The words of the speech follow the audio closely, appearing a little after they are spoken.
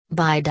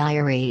Buy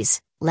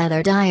diaries,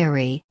 leather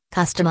diary,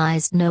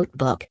 customized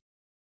notebook.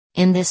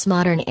 In this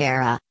modern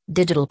era,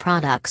 digital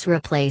products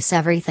replace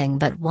everything,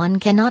 but one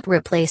cannot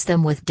replace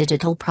them with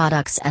digital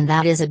products, and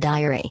that is a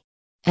diary.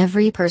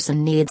 Every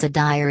person needs a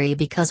diary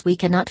because we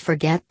cannot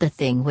forget the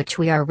thing which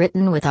we are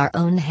written with our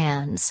own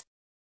hands.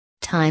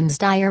 Times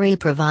Diary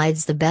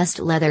provides the best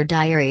leather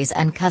diaries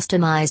and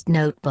customized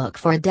notebook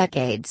for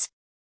decades.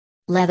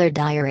 Leather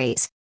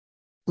diaries.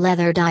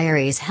 Leather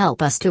diaries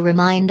help us to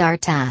remind our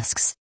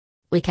tasks.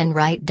 We can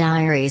write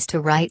diaries to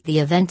write the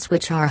events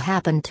which are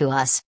happened to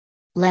us.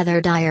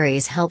 Leather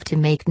diaries help to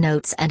make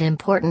notes and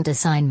important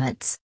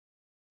assignments.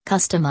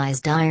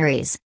 Customized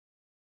diaries.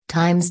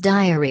 Times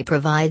Diary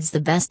provides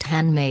the best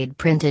handmade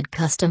printed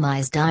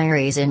customized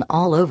diaries in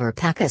all over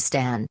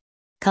Pakistan.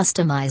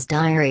 Customized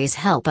diaries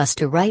help us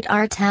to write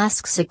our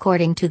tasks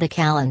according to the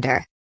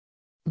calendar.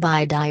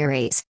 Buy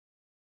diaries.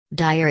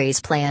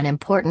 Diaries play an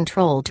important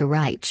role to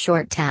write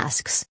short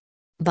tasks.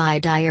 Buy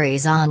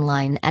diaries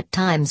online at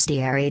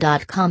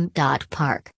timesdiary.com.park.